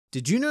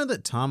Did you know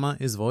that Tama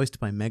is voiced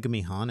by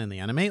Megami Han in the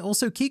anime?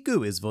 Also,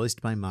 Kiku is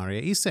voiced by Maria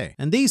Ise,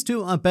 and these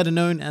two are better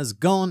known as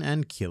Gon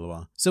and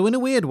Killua. So in a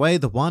weird way,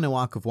 the Wano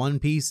arc of One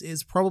Piece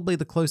is probably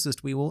the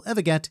closest we will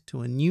ever get to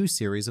a new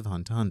series of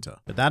Hunter x Hunter.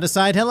 But that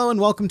aside, hello and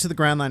welcome to the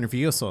Grand Line Review,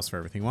 your source for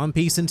everything One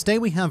Piece, and today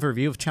we have a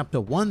review of chapter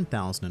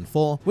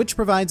 1004, which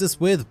provides us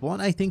with what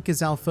I think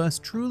is our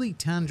first truly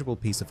tangible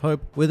piece of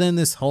hope within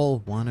this whole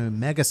Wano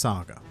mega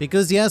saga.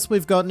 Because yes,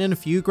 we've gotten in a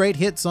few great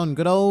hits on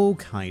good old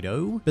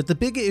Kaido, but the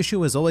bigger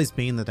issue has always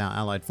been that our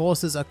allied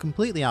forces are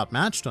completely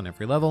outmatched on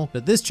every level,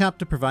 but this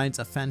chapter provides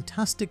a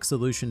fantastic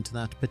solution to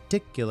that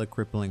particular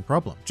crippling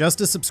problem. Just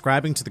as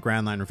subscribing to the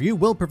Grand Line Review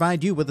will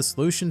provide you with a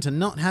solution to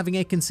not having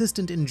a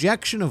consistent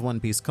injection of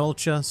One Piece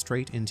culture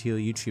straight into your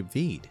YouTube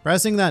feed.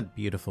 Pressing that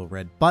beautiful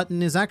red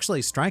button is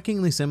actually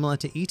strikingly similar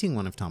to eating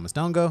one of Tama's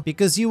dango,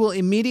 because you will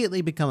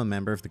immediately become a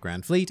member of the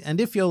Grand Fleet, and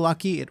if you're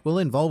lucky, it will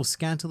involve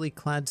scantily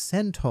clad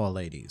centaur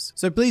ladies.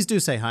 So please do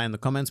say hi in the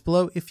comments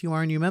below if you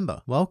are a new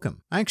member.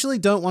 Welcome. I actually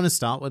don't want to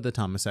start with the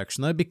Tama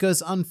section though,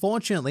 because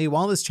unfortunately,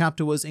 while this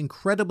chapter was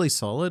incredibly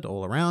solid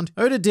all around,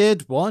 Oda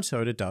did what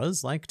Oda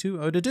does like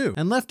to Oda do,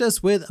 and left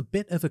us with a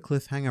bit of a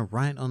cliffhanger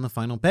right on the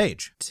final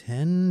page.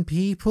 10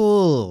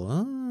 people.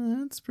 Oh,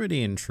 that's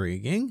pretty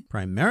intriguing.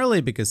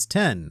 Primarily because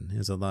 10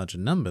 is a larger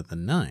number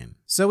than 9.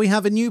 So we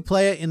have a new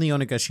player in the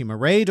Onigashima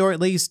raid, or at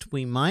least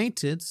we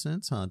might,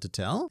 it's hard to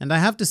tell. And I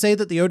have to say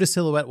that the Oda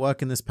silhouette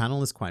work in this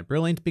panel is quite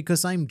brilliant,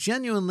 because I'm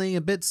genuinely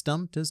a bit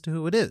stumped as to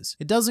who it is.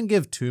 It doesn't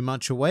give too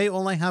much away,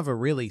 all I have are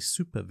really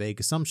super vague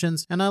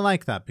assumptions, and I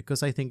like that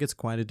because I think it's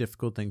quite a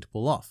difficult thing to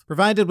pull off.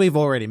 Provided we've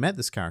already met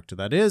this character,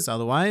 that is,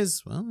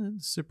 otherwise, well,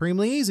 it's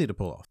supremely easy to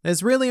pull off.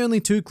 There's really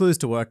only 2 clues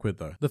to work with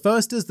though. The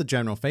first is the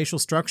general facial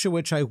structure,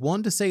 which I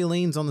want to say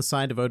leans on the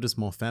side of Oda's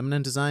more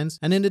feminine designs,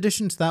 and in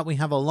addition to that we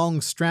have a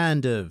long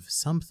strand of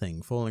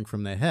something falling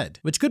from their head,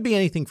 which could be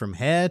anything from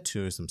hair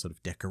to some sort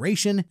of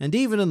decoration, and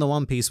even in the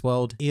One Piece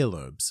world,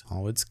 earlobes.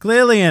 Oh, it's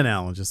clearly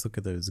Enel, just look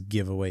at those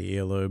giveaway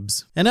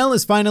earlobes. Enel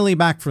is finally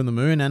back from the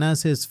moon, and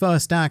as his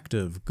first act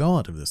of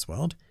god of this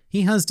world,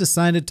 he has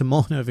decided to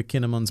mourn over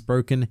Kinnamon's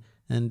broken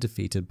and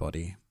defeated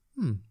body.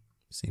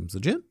 Seems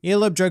legit.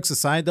 Earlobe jokes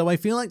aside though, I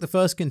feel like the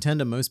first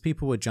contender most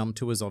people would jump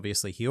to is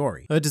obviously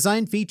Hiyori. Her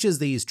design features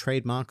these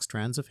trademark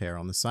strands of hair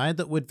on the side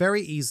that would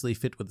very easily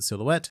fit with the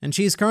silhouette, and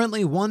she's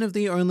currently one of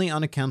the only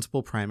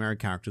unaccountable primary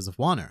characters of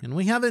Wano, and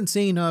we haven't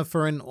seen her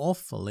for an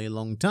awfully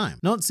long time.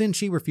 Not since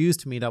she refused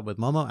to meet up with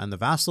Momo and the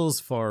vassals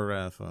for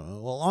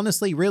well,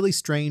 honestly, really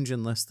strange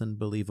and less than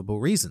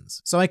believable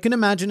reasons. So I can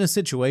imagine a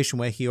situation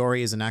where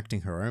Hiyori is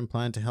enacting her own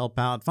plan to help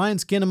out,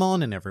 finds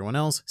Kinnamon and everyone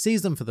else,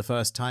 sees them for the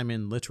first time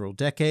in literal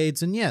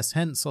decades, and yes,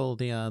 hence all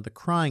the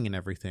crying and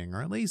everything,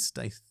 or at least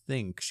I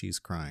think she's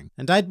crying.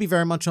 And I'd be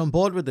very much on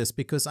board with this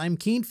because I'm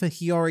keen for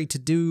Hiyori to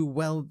do,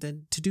 well,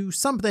 to do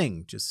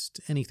something, just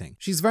anything.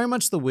 She's very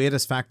much the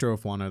weirdest factor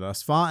of Wano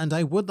thus far, and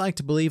I would like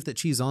to believe that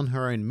she's on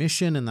her own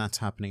mission and that's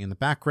happening in the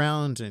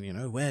background, and you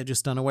know, we're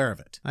just unaware of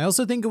it. I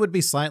also think it would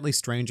be slightly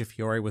strange if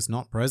Hiyori was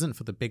not present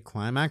for the big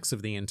climax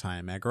of the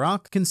entire mega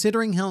arc,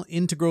 considering how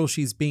integral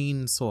she's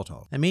been, sort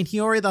of. I mean,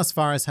 Hiyori thus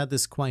far has had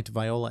this quite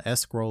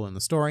Viola-esque role in the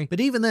story, but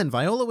even then,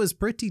 Viola was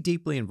pretty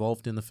deeply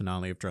involved in the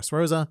finale of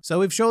Dressrosa, so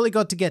we've surely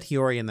got to get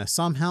Hiyori in there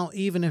somehow,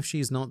 even if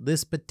she's not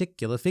this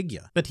particular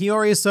figure. But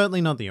Hiyori is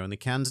certainly not the only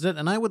candidate,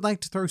 and I would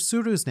like to throw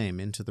Suru's name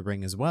into the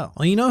ring as well.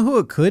 Well, you know who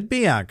it could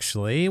be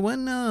actually?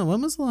 When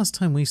was the last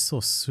time we saw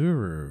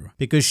Suru?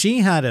 Because she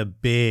had a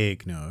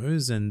big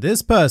nose, and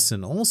this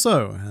person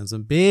also has a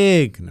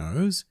big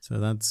nose, so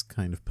that's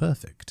kind of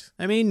perfect.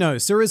 I mean, no,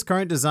 Suru's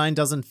current design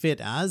doesn't fit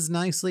as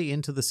nicely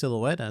into the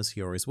silhouette as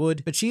Hiyori's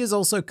would, but she is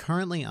also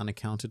currently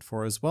unaccounted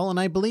for as well, and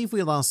I believe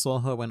we last saw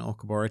her when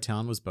Okabura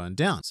Town was burned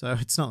down, so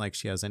it's not like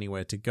she has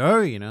anywhere to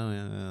go, you know,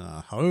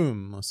 a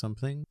home or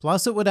something.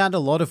 Plus, it would add a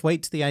lot of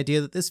weight to the idea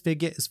that this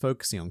figure is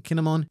focusing on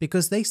Kinnamon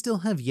because they still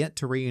have yet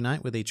to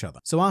reunite with each other.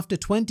 So after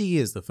 20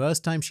 years, the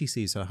first time she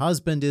sees her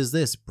husband is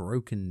this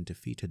broken,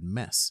 defeated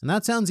mess. And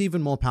that sounds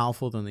even more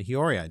powerful than the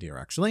Hiyori idea,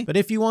 actually. But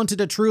if you wanted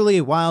a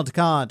truly wild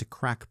card,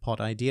 crackpot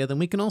idea, then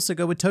we can also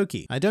go with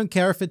Toki. I don't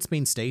care if it's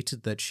been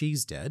stated that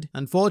she's dead.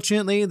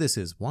 Unfortunately, this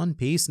is One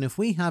Piece, and if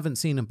we haven't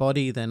seen a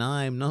body, then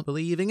I'm not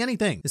believing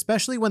anything,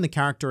 especially when the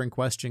character in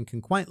question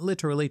can quite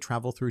literally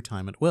travel through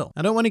time at will.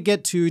 I don't want to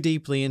get too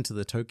deeply into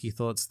the Toki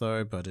thoughts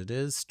though, but it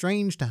is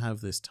strange to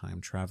have this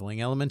time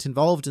traveling element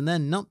involved and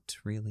then not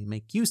really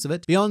make use of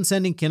it beyond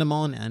sending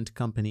Kinnamon and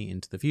company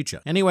into the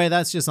future. Anyway,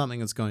 that's just something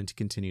that's going to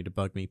continue to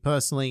bug me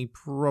personally,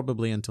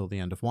 probably until the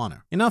end of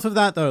Wano. Enough of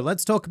that though,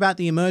 let's talk about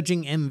the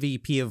emerging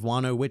MVP of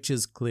Wano, which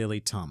is clearly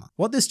Tama.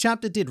 What this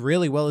chapter did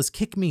really well is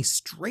kick me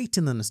straight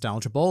in the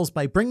nostalgia balls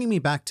by bringing me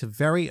back to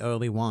very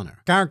early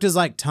Wano. Characters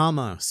like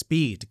Tama,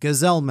 Speed,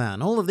 Gazelle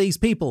Man, all of these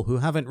people who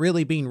haven't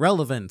really been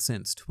relevant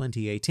since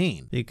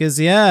 2018. Because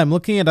yeah, I'm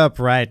looking it up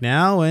right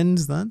now, and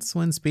that's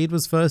when Speed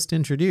was first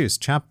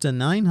introduced, chapter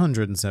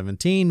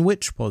 917,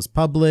 which was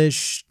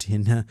published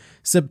in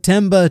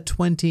September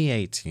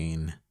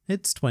 2018.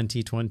 It's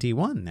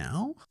 2021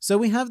 now. So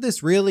we have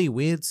this really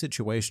weird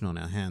situation on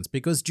our hands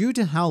because due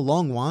to how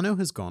long Wano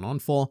has gone on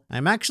for,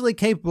 I'm actually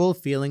capable of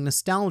feeling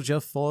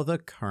nostalgia for the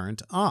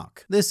current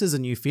arc. This is a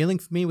new feeling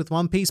for me with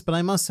One Piece, but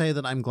I must say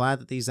that I'm glad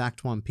that these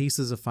Act 1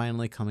 pieces are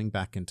finally coming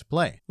back into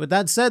play. With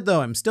that said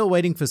though, I'm still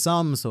waiting for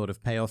some sort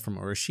of payoff from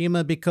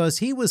Orochima because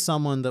he was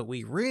someone that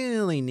we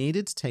really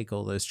needed to take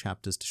all those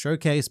chapters to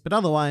showcase, but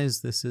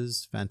otherwise this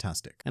is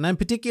fantastic. And I'm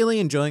particularly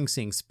enjoying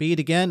seeing Speed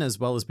again, as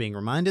well as being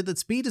reminded that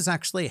Speed is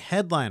actually a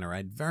headliner.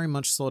 I'd very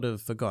much sort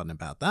of forgotten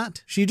about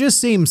that. She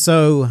just seems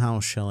so, how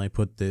shall I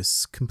put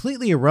this,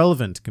 completely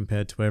irrelevant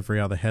compared to every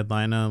other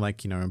headliner,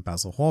 like,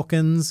 Basil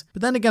Hawkins.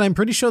 But then again, I'm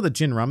pretty sure that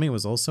Jin Rami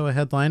was also a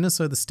headliner,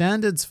 so the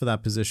standards for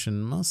that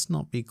position must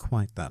not be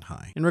quite that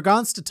high. In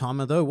regards to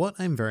Tama though, what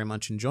I'm very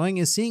much enjoying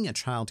is seeing a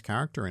child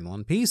character in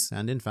One Piece,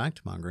 and in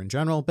fact, manga in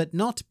general, but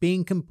not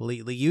being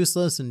completely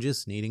useless and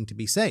just needing to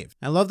be saved.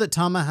 I love that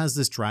Tama has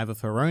this drive of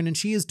her own, and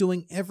she is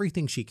doing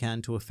everything she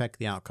can to affect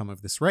the outcome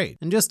of this raid.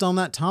 And just on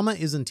that, Tama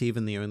isn't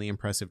even the only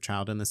impressive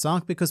child in this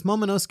arc, because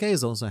Momonosuke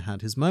has also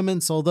had his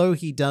moments, although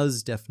he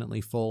does definitely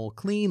fall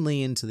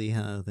cleanly into the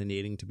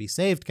needing to be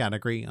saved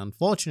category,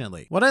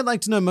 unfortunately. What I'd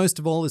like to know most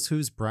of all is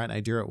whose bright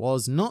idea it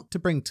was not to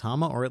bring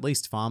Tama, or at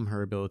least farm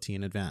her ability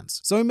in advance.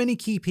 So many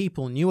key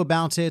people knew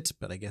about it,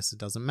 but I guess it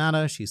doesn't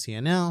matter, she's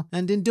here now,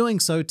 and in doing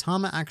so,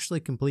 Tama actually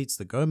completes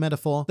the Go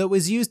metaphor that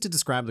was used to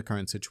describe the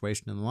current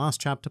situation in the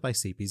last chapter by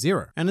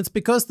CP0. And it's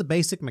because the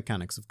basic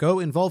mechanics of Go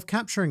involve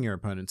capturing your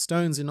opponent's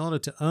stones in order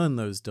to earn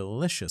those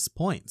delicious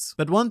points.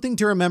 But one thing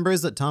to remember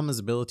is that Tama's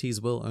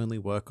abilities will only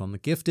work on the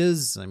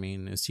gifters,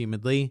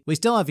 assumedly. We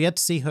still have yet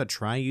to see her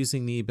try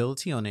using the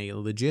ability on a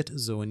legit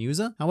Zoan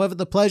user. However,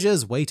 the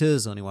pleasures,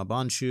 waiters, Oniwa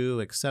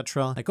Banshu,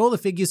 etc., like all the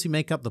figures who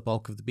make up the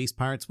bulk of the Beast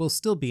Pirates will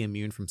still be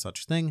immune from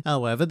such a thing.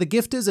 However, the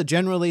gifters are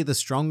generally the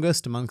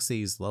strongest amongst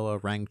these lower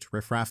ranked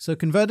riffraff, so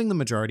converting the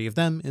majority of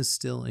them is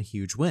still a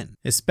huge win.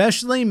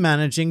 Especially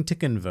managing to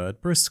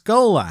convert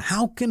Briscola.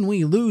 How can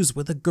we lose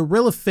with a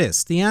Gorilla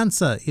Fist? The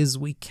answer is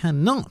we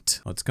cannot.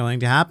 What's going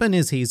to happen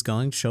is he's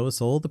going to show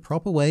us all the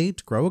proper way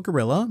to grow a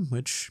gorilla,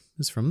 which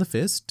is from the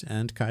fist,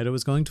 and Kaido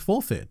is going to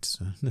forfeit.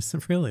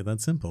 It's really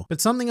that simple.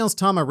 But something else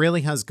Tama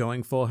really has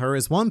going for her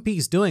is One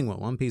Piece doing what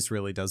One Piece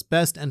really does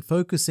best and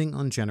focusing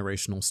on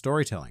generational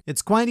storytelling.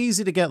 It's quite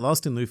easy to get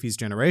lost in Luffy's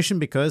generation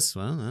because,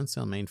 well, that's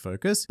our main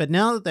focus. But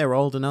now that they're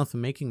old enough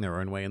and making their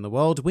own way in the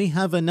world, we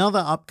have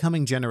another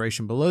upcoming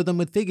generation below them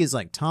with figures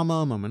like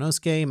Tama,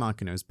 Momonosuke,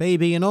 Makino's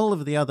baby, and all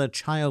of the other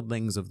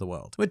childlings of the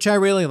world, which I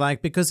really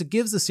like because it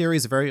gives the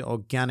series a very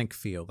organic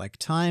feel, like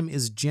time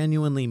is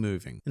genuinely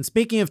moving. And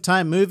speaking of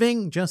time moving,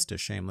 just a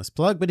shameless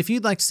plug, but if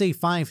you'd like to see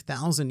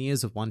 5,000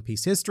 years of One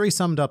Piece history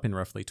summed up in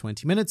roughly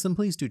 20 minutes, then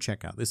please do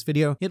check out this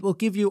video. It will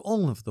give you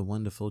all of the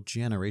wonderful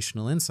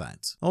generational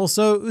insights.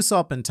 Also,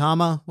 Usopp and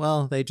Tama,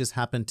 well, they just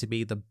happen to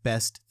be the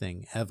best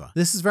thing ever.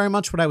 This is very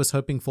much what I was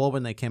hoping for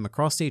when they came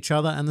across each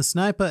other, and the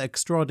sniper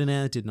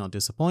extraordinaire did not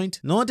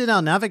disappoint, nor did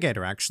our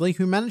navigator actually,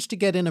 who managed to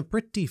get in a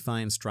pretty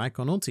fine strike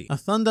on ulti. A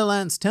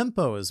Thunderlance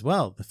tempo as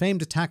well, the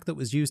famed attack that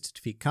was used to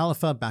defeat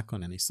Khalifa back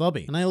on Enies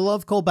Lobby. And I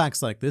love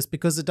callbacks like this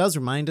because it does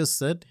remind us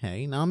that,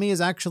 hey, Nami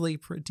is actually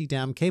pretty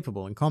damn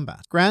capable in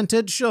combat.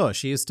 Granted, sure,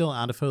 she is still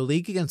out of her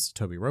league against a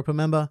Toby Roper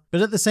member,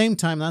 but at the same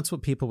time, that's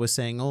what people were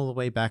saying all the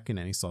way back in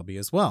Enies Lobby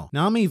as well.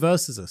 Nami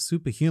versus a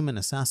superhuman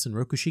assassin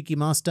Rokushiki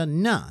master?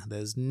 Nah,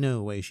 there's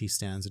no way she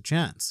stands a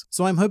chance.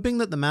 So I'm hoping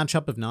that the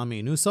matchup of Nami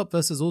and Usopp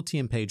versus Ulti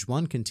in page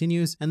 1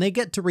 continues, and they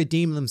get to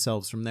redeem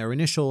themselves from their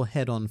initial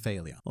head-on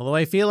failure. Although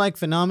I feel like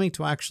for Nami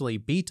to actually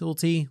beat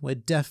Ulti, we're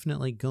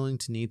definitely going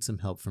to need some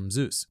help from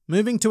Zeus.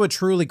 Moving to a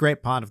truly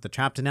great part of the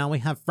chapter now, we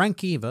have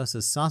Franky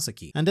versus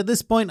Sasaki. And at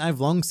this point,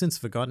 I've long since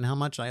forgotten how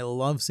much I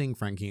love seeing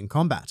Franky in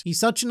combat. He's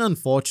such an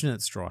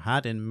unfortunate straw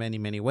hat in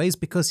many ways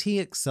because he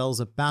excels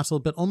at battle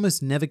but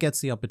almost never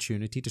gets the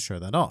opportunity to show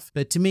that off.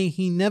 But to me,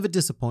 he never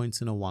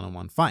disappoints in a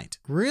one-on-one fight.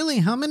 Really,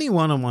 how many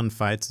one-on-one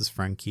fights has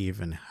Franky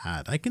even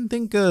had? I can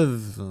think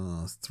of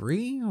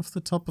 3 off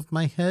the top of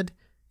my head.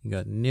 You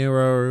got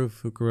Nero,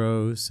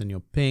 Fukuro,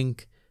 Senor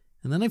Pink,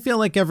 and then I feel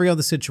like every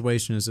other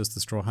situation is just the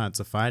Straw Hats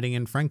are fighting,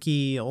 and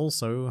Franky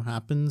also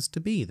happens to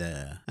be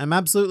there. I'm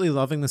absolutely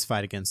loving this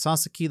fight against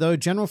Sasaki though.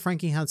 General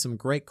Franky had some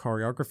great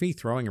choreography,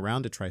 throwing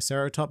around a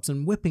Triceratops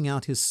and whipping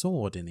out his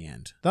sword in the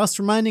end. Thus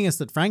reminding us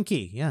that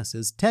Franky, yes,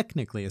 is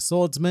technically a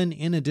swordsman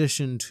in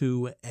addition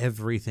to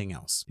everything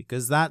else.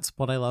 Because that's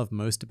what I love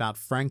most about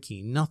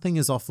Franky. Nothing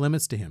is off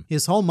limits to him.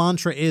 His whole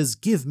mantra is,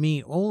 give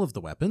me all of the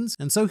weapons,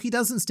 and so he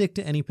doesn't stick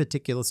to any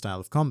particular style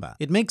of combat.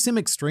 It makes him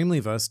extremely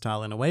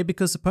versatile in a way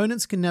because opponents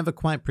can never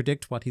quite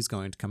predict what he's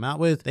going to come out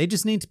with. They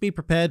just need to be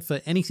prepared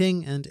for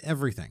anything and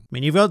everything. I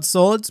mean, you've got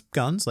swords,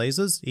 guns,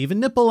 lasers,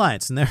 even nipple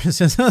lights, and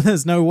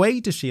there's no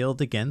way to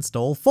shield against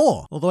all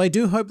 4. Although I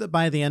do hope that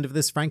by the end of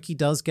this, Franky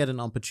does get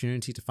an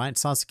opportunity to fight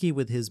Sasaki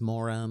with his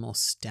more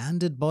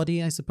standard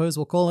body, I suppose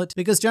we'll call it,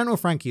 because General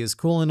Franky is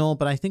cool and all,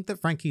 but I think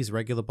that Franky's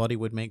regular body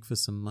would make for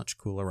some much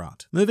cooler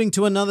art. Moving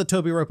to another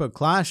Toby Roper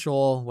clash,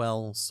 or,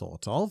 well,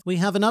 sort of. We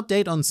have an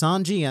update on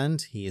Sanji,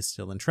 and he is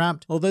still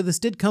entrapped, although this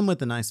did come with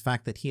the nice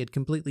fact that he had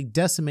completely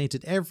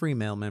decimated every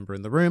male member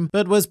in the room,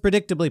 but was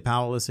predictably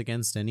powerless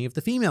against any of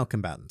the female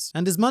combatants.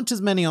 And as much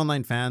as many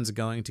online fans are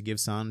going to give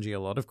Sanji a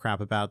lot of crap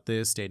about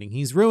this, stating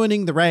he's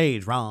ruining the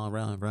raid, rah,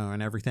 rah, rah,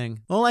 and everything,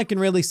 all I can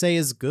really say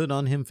is good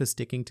on him for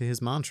sticking to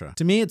his mantra.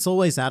 To me, it's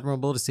always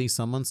admirable to see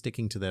someone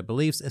sticking to their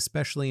beliefs,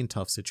 especially in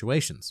tough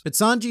situations. But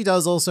Sanji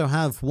does also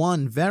have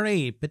one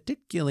very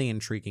particularly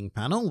intriguing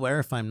panel where,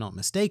 if I'm not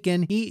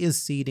mistaken, he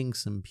is seeding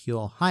some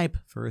pure hype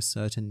for a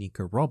certain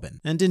Nico Robin.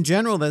 And in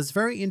general, there's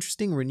very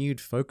interesting renewed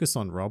focus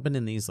on Robin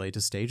in these later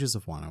stages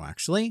of Wano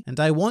actually, and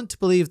I want to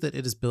believe that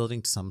it is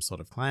building to some sort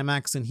of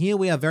climax, and here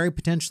we are very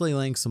potentially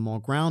laying some more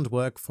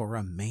groundwork for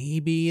a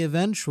maybe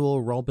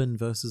eventual Robin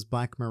versus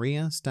Black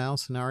Maria style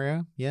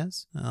scenario,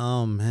 yes?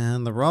 Oh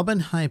man, the Robin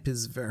hype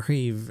is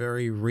very,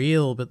 very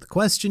real, but the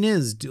question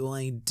is, do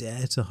I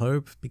dare to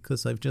hope?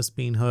 Because I've just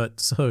been hurt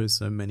so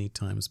many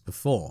times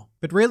before.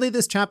 But really,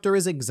 this chapter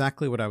is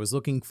exactly what I was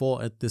looking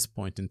for at this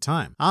point in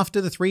time.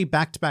 After the 3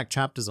 back-to-back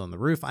chapters on the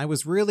roof, I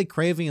was really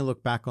craving a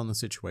look back on the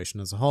situation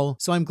as a whole,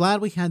 so I'm glad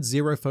we had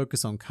zero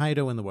focus on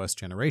Kaido in the worst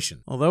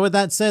generation. Although with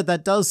that said,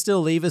 that does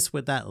still leave us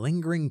with that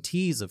lingering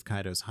tease of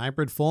Kaido's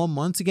hybrid form,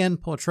 once again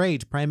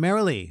portrayed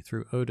primarily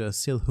through Oda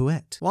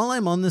Silhouette. While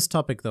I'm on this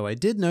topic though, I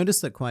did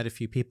notice that quite a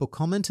few people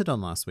commented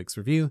on last week's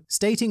review,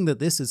 stating that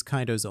this is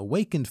Kaido's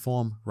awakened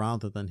form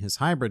rather than his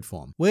hybrid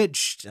form,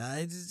 which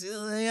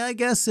I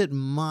guess it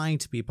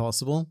might be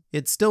possible.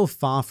 It's still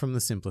far from the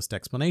simplest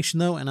explanation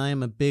though, and I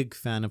am a big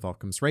fan of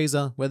Occam's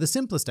razor, where the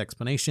simplest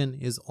explanation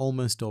is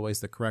almost always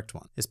the correct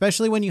one.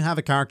 Especially when you have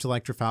a character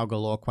like Trafalgar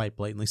Law quite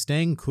blatantly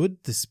saying, could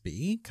this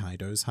be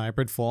Kaido's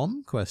hybrid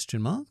form? ?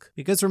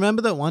 Because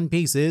remember that One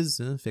Piece is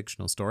a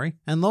fictional story,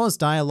 and Law's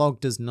dialogue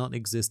does not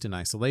exist in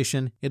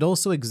isolation, it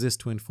also exists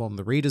to inform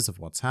the readers of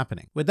what's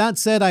happening. With that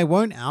said, I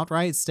won't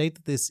outright state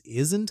that this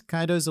isn't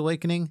Kaido's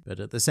awakening, but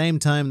at the same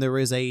time there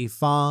is a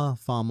far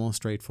more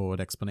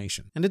straightforward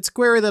explanation. And it's a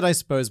query that I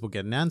suppose we'll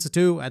get an answer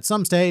to at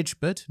some stage,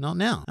 but not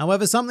now.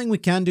 However, something we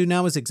can do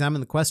now is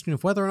examine the question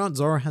of whether or not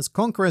Zoro has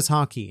Conqueror's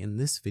Haki in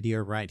this video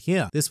right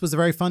here. This was a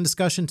very fun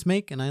discussion to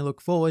make, and I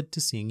look forward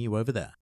to seeing you over there.